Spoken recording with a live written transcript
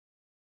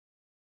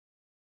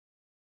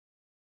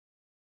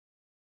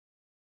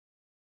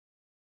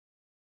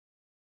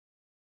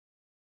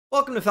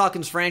Welcome to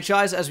Falcons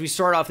franchise. As we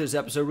start off this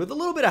episode with a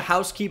little bit of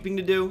housekeeping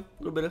to do,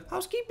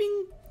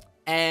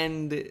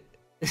 and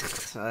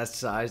I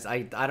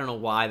don't know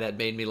why that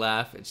made me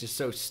laugh. It's just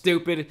so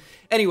stupid.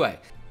 Anyway,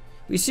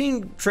 we've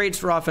seen trades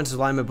for offensive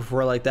linemen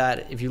before like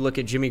that. If you look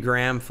at Jimmy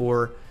Graham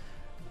for,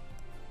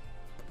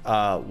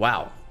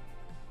 wow,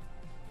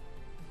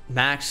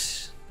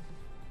 Max.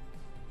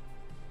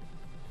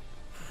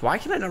 Why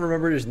can I not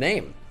remember his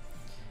name?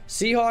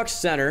 Seahawks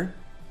center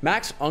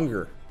Max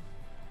Unger.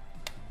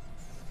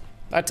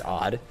 That's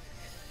odd.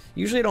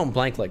 Usually I don't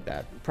blank like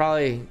that.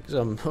 Probably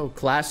some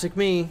classic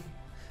me.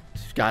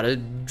 Just gotta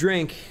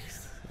drink.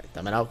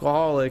 I'm an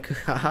alcoholic.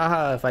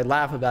 If I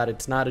laugh about it,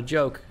 it's not a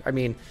joke. I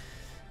mean,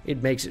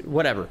 it makes it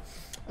whatever.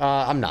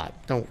 I'm not.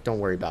 Don't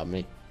worry about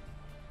me.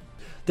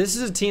 This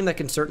is a team that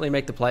can certainly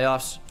make the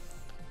playoffs.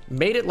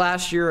 Made it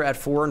last year at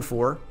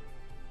 4-4.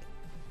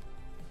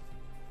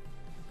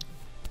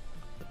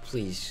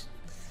 Please.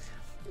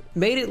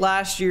 Made it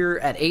last year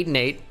at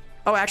 8-8.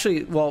 Oh,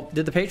 actually, well,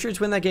 did the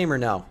Patriots win that game or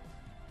no?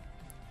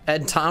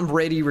 And Tom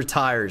Brady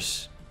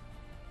retires.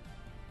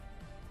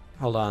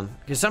 Hold on,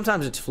 because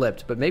sometimes it's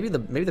flipped, but maybe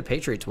the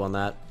Patriots won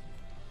that.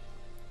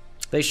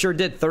 They sure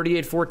did,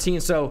 38-14.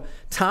 So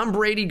Tom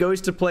Brady goes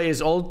to play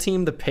his old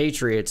team, the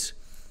Patriots.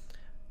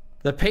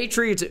 The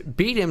Patriots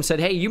beat him, said,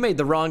 "Hey, you made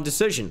the wrong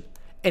decision,"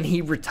 and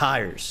he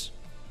retires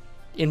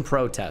in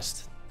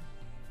protest.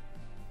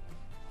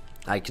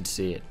 I could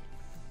see it.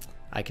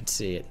 I could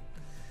see it.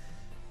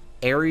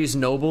 Aries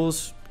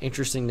Nobles,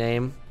 interesting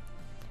name.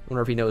 I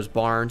wonder if he knows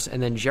Barnes.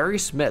 And then Jerry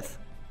Smith.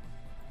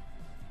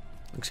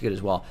 Looks good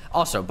as well.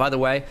 Also, by the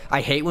way, I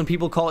hate when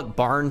people call it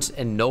Barnes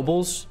and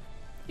Nobles.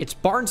 It's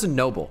Barnes and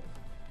Noble.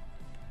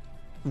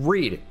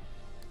 Read.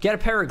 Get a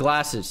pair of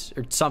glasses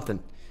or something.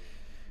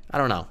 I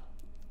don't know.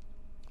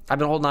 I've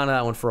been holding on to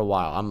that one for a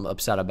while. I'm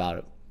upset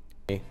about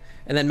it.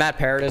 And then Matt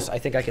Paradis, I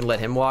think I can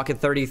let him walk at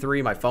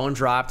 33. My phone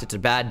dropped. It's a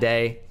bad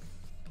day.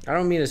 I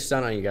don't mean to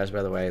stun on you guys,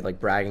 by the way, like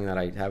bragging that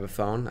I have a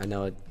phone. I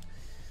know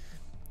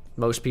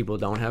most people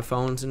don't have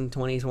phones in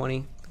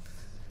 2020.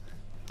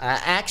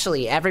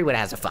 Actually, everyone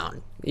has a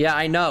phone. Yeah,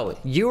 I know.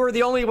 You are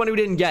the only one who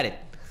didn't get it.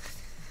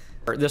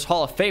 This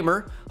Hall of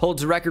Famer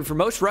holds the record for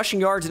most rushing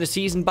yards in a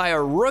season by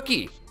a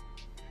rookie.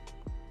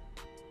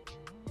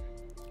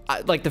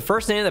 Like, the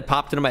first name that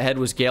popped into my head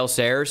was Gale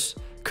Sayers.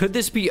 Could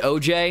this be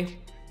OJ?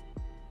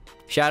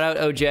 Shout out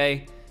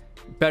OJ.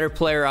 Better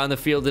player on the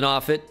field than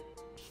off it.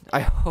 I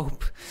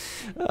hope.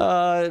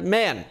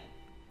 Man,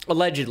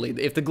 allegedly,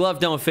 if the glove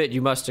don't fit, you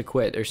must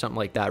acquit or something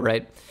like that,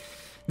 right?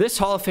 This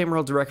Hall of Famer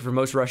holds the record for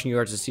most rushing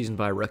yards this season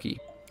by a rookie.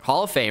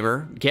 Hall of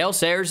Famer. Gale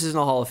Sayers is in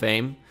the Hall of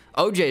Fame.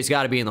 OJ's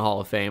got to be in the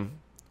Hall of Fame.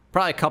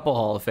 Probably a couple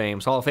Hall of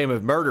Fames. Hall of Fame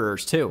of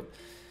murderers, too.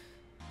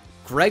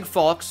 Greg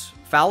Falks.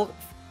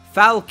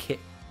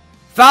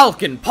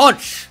 Falcon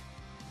Punch.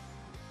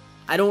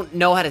 I don't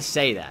know how to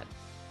say that.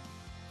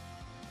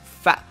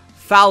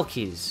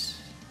 Falkies.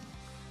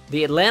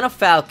 The Atlanta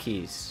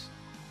Falcons.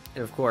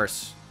 And of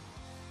course,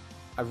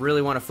 I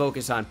really want to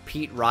focus on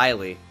Pete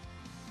Riley.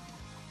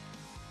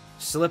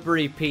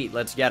 Slippery Pete,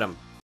 let's get him.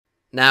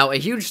 Now, a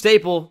huge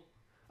staple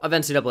of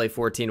NCAA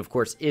 14, of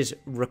course, is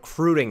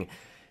recruiting.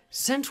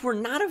 Since we're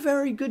not a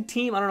very good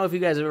team, I don't know if you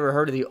guys have ever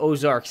heard of the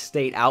Ozark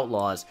State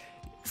Outlaws.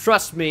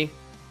 Trust me,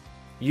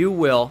 you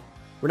will.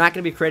 We're not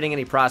going to be creating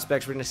any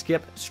prospects. We're going to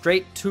skip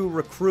straight to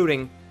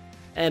recruiting,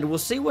 and we'll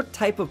see what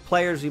type of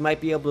players we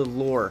might be able to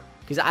lure.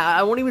 Because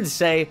I won't even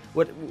say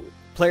what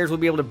players we'll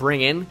be able to bring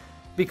in,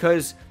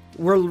 because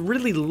we're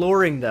really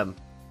luring them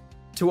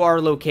to our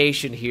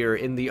location here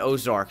in the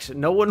Ozarks.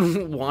 No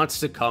one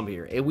wants to come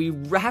here, and we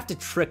have to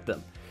trick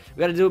them. We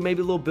got to do maybe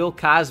a little Bill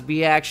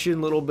Cosby action,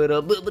 a little bit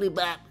of,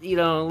 you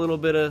know, a little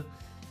bit of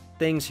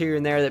things here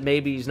and there that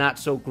maybe is not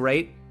so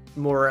great,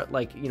 more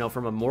like, you know,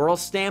 from a moral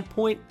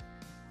standpoint,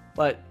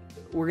 but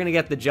we're going to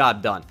get the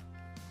job done.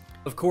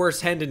 Of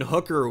course, Hendon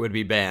Hooker would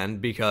be banned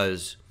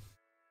because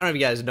I don't know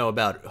if you guys know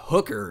about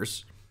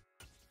hookers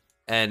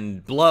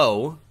and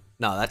blow.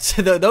 No, that's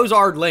those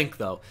are linked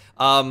though.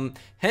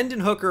 Hendon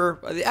Hooker,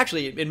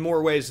 actually in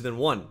more ways than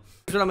one.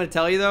 Here's what I'm going to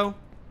tell you though.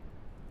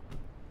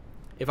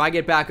 If I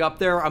get back up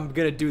there, I'm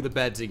going to do the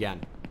beds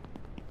again.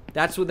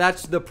 That's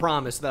the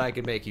promise that I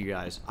can make you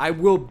guys. I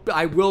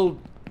will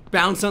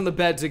bounce on the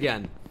beds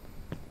again.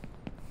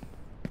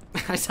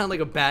 I sound like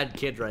a bad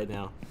kid right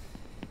now.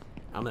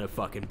 I'm going to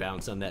fucking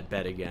bounce on that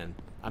bed again.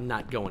 I'm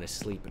not going to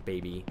sleep,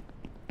 baby.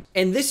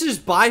 And this is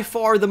by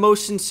far the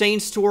most insane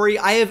story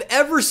I have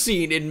ever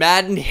seen in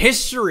Madden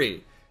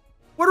history.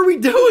 What are we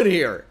doing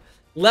here?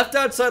 Left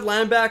outside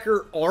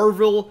linebacker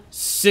Arvil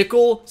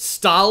Sickle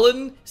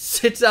Stalin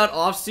sits out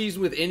offseason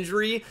with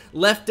injury.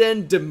 Left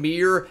end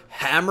Demir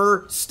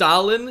Hammer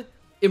Stalin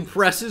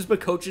impresses,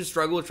 but coaches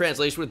struggle with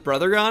translation with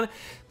brother gone.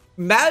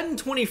 Madden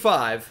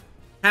 25,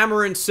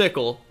 Hammer and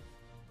Sickle,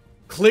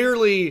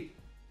 clearly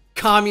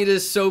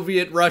communist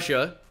Soviet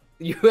Russia,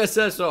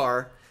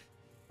 USSR.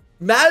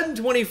 Madden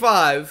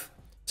 25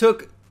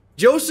 took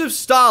Joseph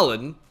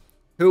Stalin,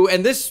 who,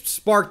 and this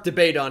sparked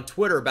debate on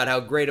Twitter about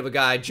how great of a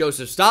guy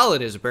Joseph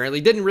Stalin is,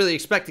 apparently. Didn't really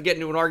expect to get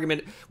into an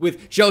argument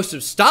with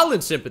Joseph Stalin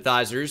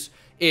sympathizers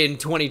in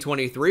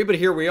 2023, but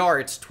here we are.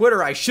 It's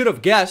Twitter. I should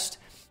have guessed.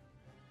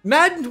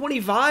 Madden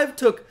 25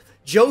 took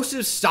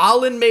Joseph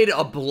Stalin, made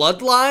a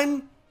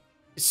bloodline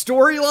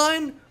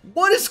storyline?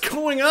 What is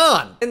going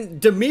on?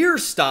 And Damir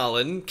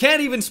Stalin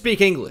can't even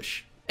speak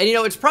English. And, you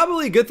know, it's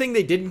probably a good thing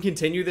they didn't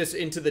continue this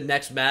into the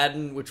next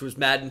Madden, which was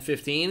Madden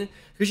 15,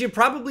 because you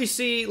probably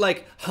see,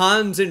 like,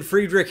 Hans and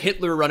Friedrich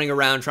Hitler running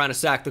around trying to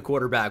sack the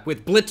quarterback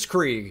with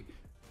Blitzkrieg.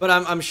 But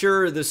I'm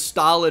sure the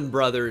Stalin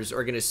brothers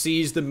are going to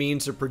seize the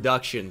means of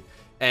production,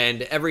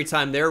 and every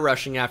time they're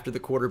rushing after the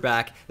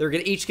quarterback, they're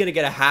each going to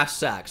get a half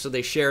sack, so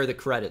they share the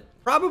credit.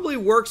 Probably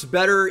works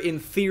better in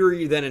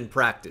theory than in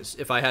practice,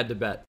 if I had to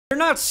bet. They're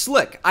not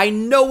slick. I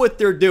know what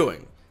they're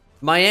doing.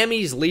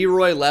 Miami's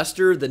Leroy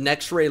Lester, the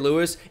next Ray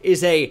Lewis,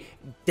 is a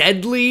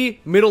deadly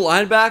middle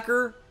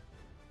linebacker.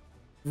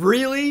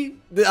 Really?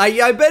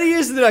 I bet he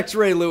is the next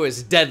Ray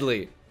Lewis.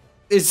 Deadly.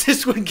 Is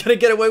this one gonna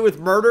get away with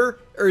murder,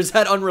 or is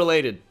that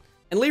unrelated?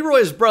 And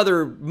Leroy's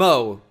brother,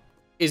 Mo,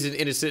 isn't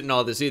innocent in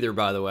all this either,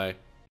 by the way.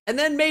 And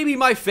then maybe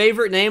my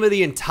favorite name of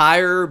the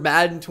entire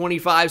Madden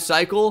 25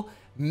 cycle,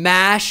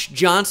 Mash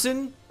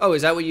Johnson. Oh,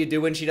 is that what you do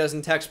when she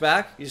doesn't text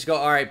back? You just go,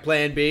 all right,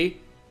 plan B?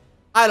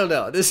 I don't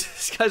know.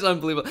 This guy's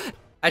unbelievable.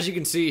 As you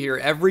can see here,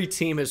 every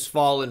team has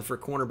fallen for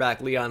cornerback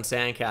Leon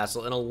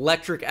Sandcastle, an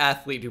electric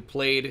athlete who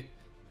played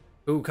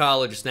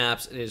college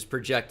snaps and is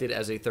projected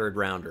as a third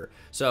rounder.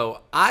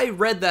 So I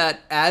read that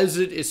as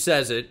it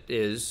says it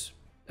is,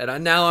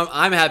 and now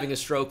I'm having a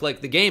stroke like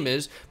the game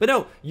is. But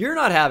no, you're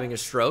not having a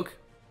stroke.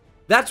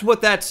 That's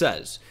what that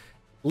says.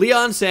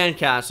 Leon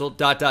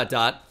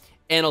Sandcastle, ...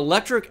 an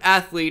electric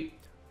athlete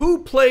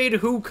who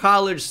played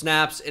college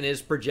snaps and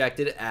is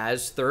projected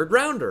as third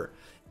rounder.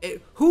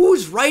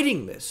 Who's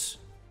writing this?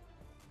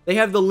 They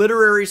have the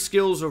literary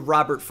skills of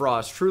Robert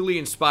Frost. Truly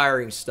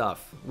inspiring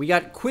stuff. We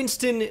got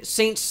Quinston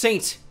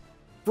Saint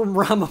from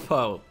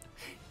Ramapo.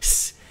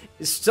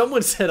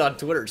 Someone said on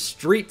Twitter,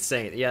 Street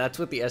Saint. Yeah, that's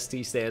what the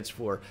ST stands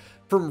for.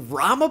 From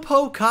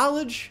Ramapo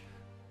College?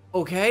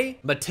 Okay.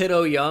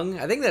 Matito Young.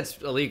 I think that's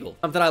illegal.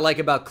 Something I like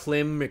about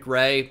Clem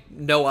McRae.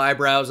 No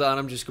eyebrows on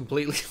him, just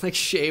completely like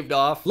shaved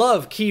off.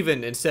 Love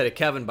Kevin instead of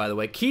Kevin, by the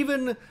way.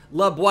 Kevin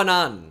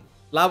Labuanan.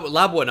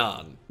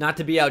 Not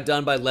to be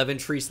outdone by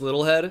Leventrice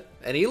Littlehead.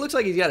 And he looks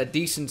like he's got a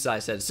decent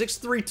size head.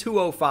 6'3",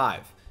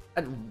 205.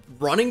 At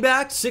running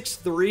back,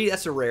 6'3",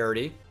 that's a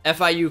rarity.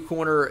 FIU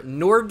corner,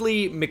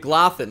 Nordley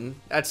McLaughlin.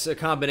 That's a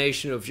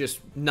combination of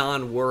just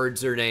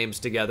non-words or names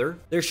together.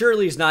 There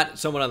surely is not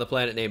someone on the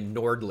planet named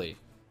Nordley.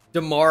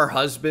 DeMar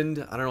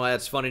Husband. I don't know why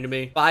that's funny to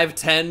me.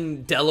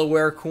 5'10",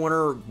 Delaware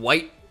corner,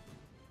 white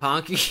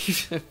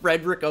honky.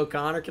 Frederick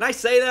O'Connor. Can I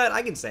say that?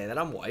 I can say that.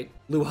 I'm white.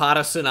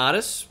 Luhada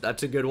Sonatus.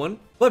 That's a good one.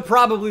 But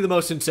probably the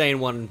most insane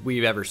one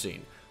we've ever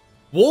seen.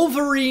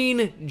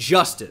 Wolverine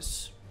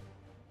Justice.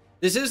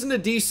 This isn't a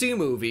DC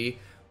movie.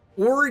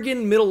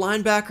 Oregon middle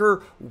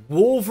linebacker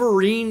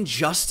Wolverine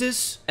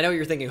Justice. I know what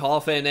you're thinking, Hall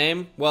of Fame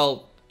name.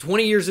 Well,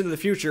 20 years into the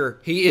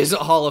future, he is a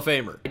Hall of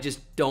Famer. I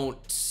just don't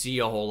see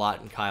a whole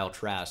lot in Kyle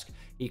Trask.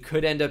 He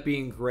could end up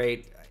being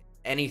great.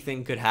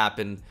 Anything could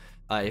happen.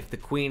 If the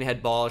queen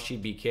had balls,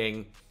 she'd be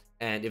king.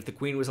 And if the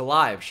queen was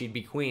alive, she'd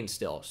be queen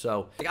still.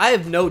 So I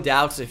have no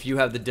doubts if you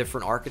have the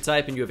different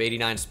archetype and you have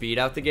 89 speed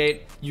out the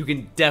gate, you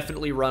can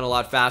definitely run a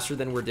lot faster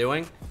than we're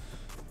doing.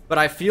 But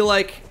I feel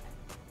like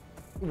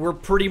we're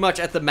pretty much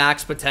at the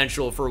max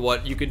potential for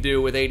what you could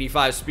do with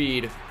 85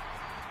 speed.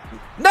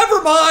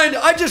 Never mind!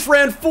 I just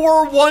ran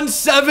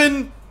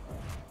 4.17!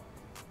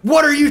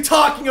 What are you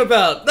talking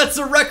about? That's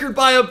a record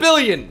by a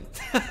billion!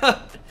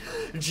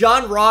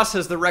 John Ross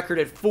has the record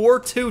at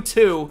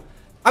 4.22.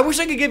 I wish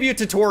I could give you a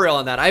tutorial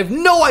on that. I have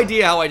no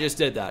idea how I just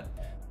did that.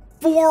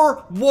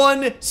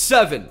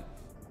 4.17.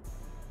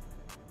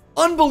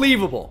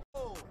 Unbelievable.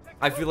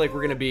 I feel like we're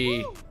going to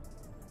be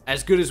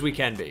as good as we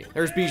can be.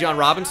 There's Bijan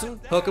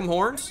Robinson, hook 'em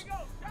horns.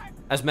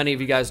 As many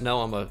of you guys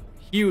know, I'm a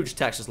huge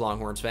Texas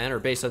Longhorns fan, or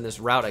based on this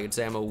route, I could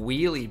say I'm a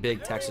really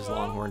big Texas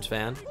Longhorns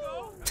fan.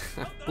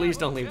 Please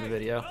don't leave the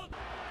video.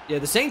 Yeah,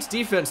 the Saints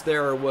defense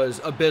there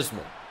was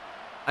abysmal.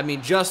 I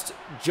mean, just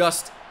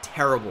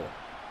terrible.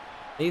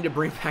 They need to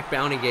bring back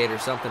Bounty Gate or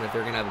something if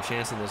they're going to have a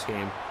chance in this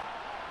game.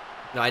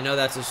 No, I know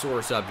that's a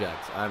sore subject.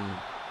 I'm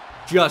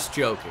just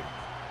joking.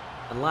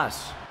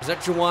 Unless. Is that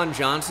Jawan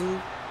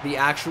Johnson, the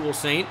actual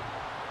Saint?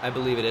 I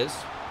believe it is.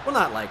 Well,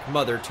 not like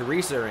Mother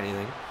Teresa or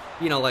anything.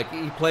 You know, like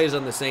he plays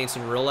on the Saints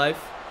in real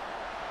life.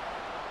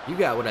 You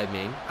got what I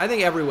mean. I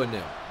think everyone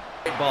knew.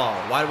 Ball.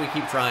 Why do we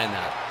keep trying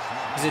that?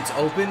 Because it's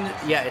open?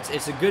 Yeah,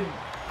 it's a good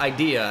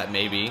idea,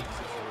 maybe.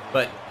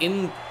 But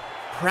in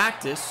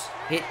practice,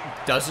 it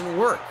doesn't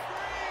work.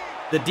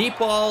 The deep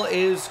ball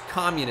is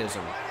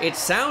communism. It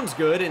sounds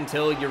good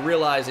until you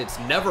realize it's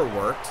never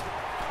worked.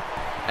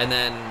 And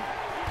then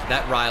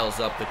that riles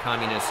up the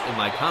communists in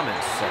my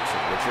comments section,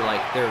 which are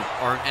like, there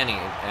aren't any.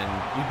 And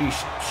you'd be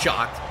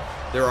shocked.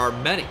 There are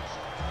many.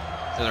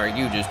 And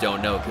you just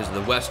don't know because of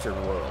the Western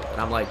world.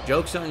 And I'm like,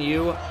 joke's on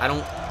you. I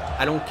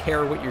I don't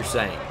care what you're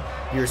saying.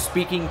 You're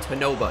speaking to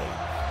nobody.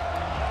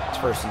 It's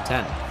 1st and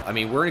 10. I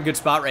mean, we're in a good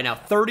spot right now.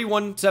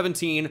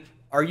 31-17.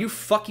 Are you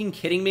fucking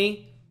kidding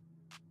me?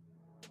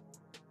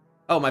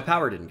 Oh, my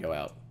power didn't go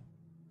out.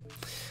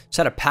 Just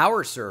had a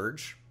power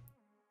surge.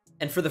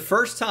 And for the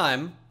first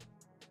time,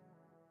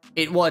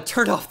 it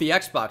turned off the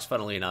Xbox,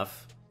 funnily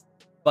enough.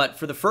 But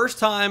for the first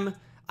time,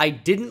 I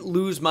didn't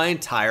lose my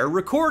entire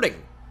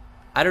recording.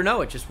 I don't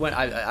know, it just went,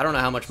 I don't know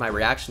how much my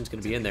reaction's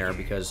gonna be in there,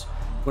 because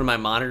when my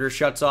monitor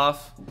shuts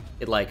off,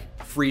 it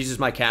like freezes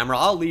my camera.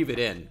 I'll leave it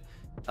in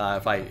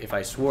if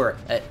I swore.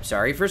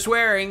 Sorry for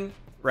swearing,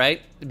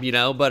 right? You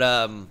know, but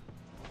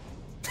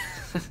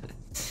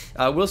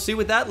we'll see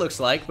what that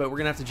looks like, but we're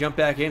gonna have to jump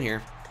back in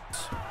here.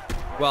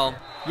 Well,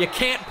 you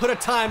can't put a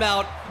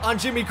timeout on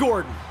Jimmy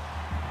Gordon.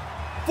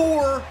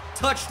 4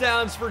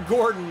 touchdowns for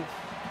Gordon.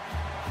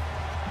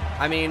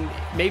 I mean,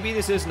 maybe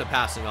this isn't a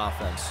passing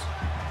offense.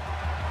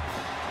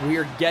 We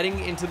are getting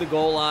into the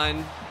goal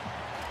line,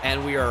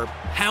 and we are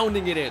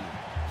pounding it in.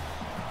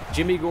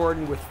 Jimmy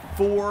Gordon with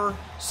 4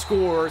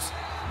 scores,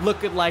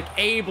 looking like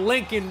Abe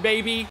Lincoln,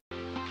 baby.